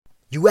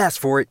You asked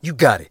for it, you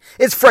got it.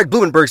 It's Fred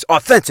Blumenberg's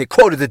authentic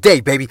quote of the day,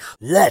 baby.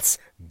 Let's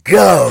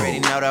go.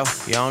 Already know though,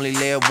 you only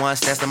live once,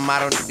 that's the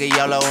motto, nigga,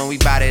 YOLO, and we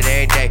bout it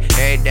every day,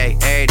 every day,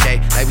 every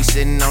day. Like we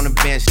sitting on the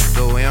bench,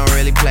 nigga, we don't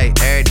really play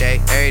every day,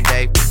 every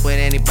day. What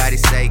anybody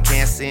say,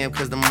 can't see him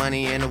cause the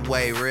money in the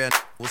way, real.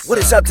 What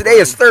is up? Today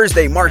is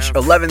Thursday, March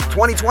 11th,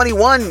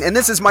 2021, and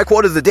this is my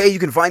quote of the day. You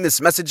can find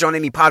this message on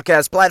any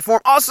podcast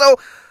platform. Also,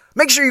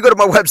 make sure you go to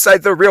my website,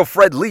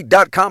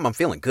 therealfredlee.com. I'm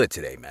feeling good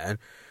today, man.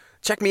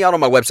 Check me out on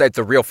my website,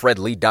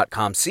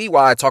 therealfredlee.com. See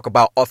why I talk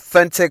about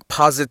authentic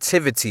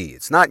positivity.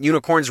 It's not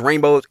unicorns,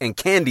 rainbows, and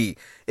candy.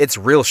 It's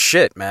real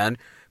shit, man.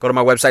 Go to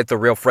my website,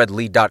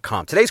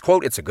 therealfredlee.com. Today's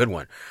quote, it's a good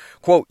one.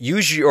 Quote,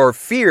 use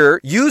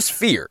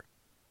fear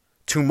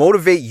to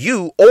motivate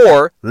you,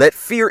 or let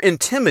fear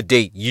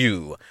intimidate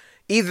you.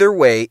 Either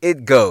way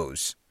it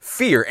goes,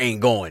 fear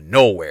ain't going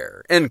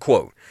nowhere. End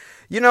quote.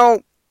 You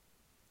know,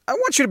 I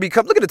want you to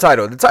become, look at the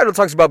title. The title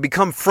talks about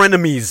become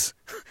frenemies.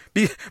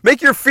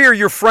 Make your fear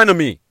your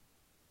frenemy.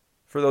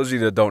 For those of you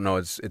that don't know,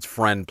 it's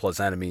friend plus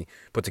enemy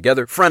put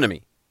together.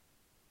 Frenemy.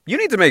 You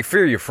need to make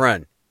fear your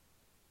friend.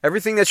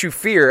 Everything that you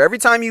fear, every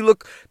time you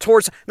look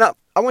towards... Now,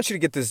 I want you to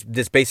get this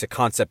basic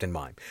concept in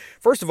mind.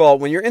 First of all,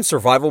 when you're in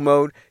survival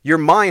mode, your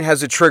mind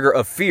has a trigger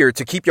of fear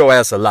to keep your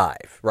ass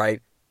alive,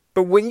 right?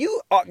 But when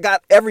you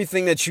got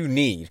everything that you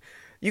need...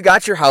 You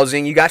got your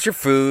housing, you got your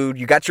food,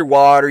 you got your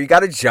water, you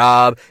got a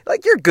job.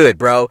 Like, you're good,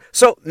 bro.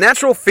 So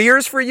natural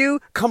fears for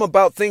you come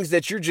about things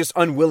that you're just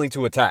unwilling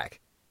to attack.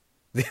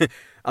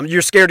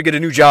 You're scared to get a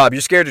new job.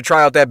 You're scared to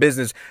try out that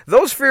business.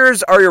 Those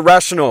fears are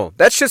irrational.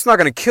 That shit's not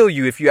going to kill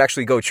you if you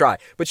actually go try.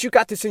 But you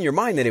got this in your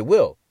mind that it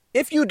will.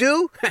 If you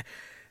do,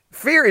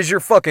 fear is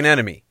your fucking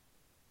enemy.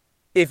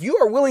 If you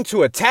are willing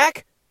to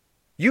attack,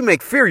 you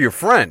make fear your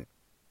friend.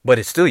 But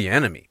it's still your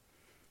enemy.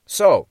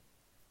 So...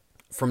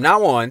 from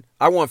now on,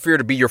 I want fear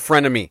to be your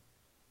frenemy.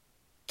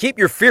 Keep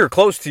your fear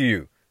close to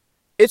you.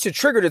 It's a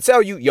trigger to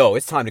tell you, yo,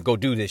 it's time to go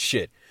do this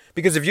shit.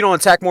 Because if you don't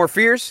attack more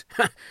fears,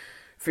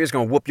 fear's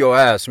going to whoop your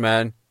ass,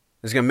 man.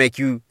 It's going to make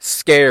you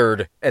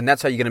scared. And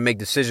that's how you're going to make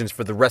decisions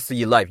for the rest of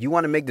your life. You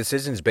want to make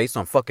decisions based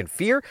on fucking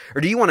fear?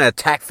 Or do you want to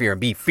attack fear and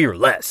be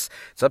fearless?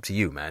 It's up to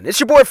you, man. It's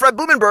your boy, Fred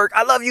Blumenberg.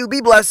 I love you. Be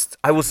blessed.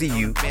 I will see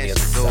you on the other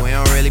side. We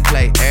don't really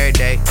play every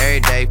day,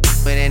 every day.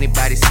 What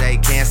anybody say,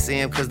 can't see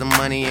him cause the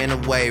money in the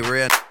way,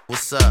 real.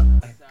 What's up?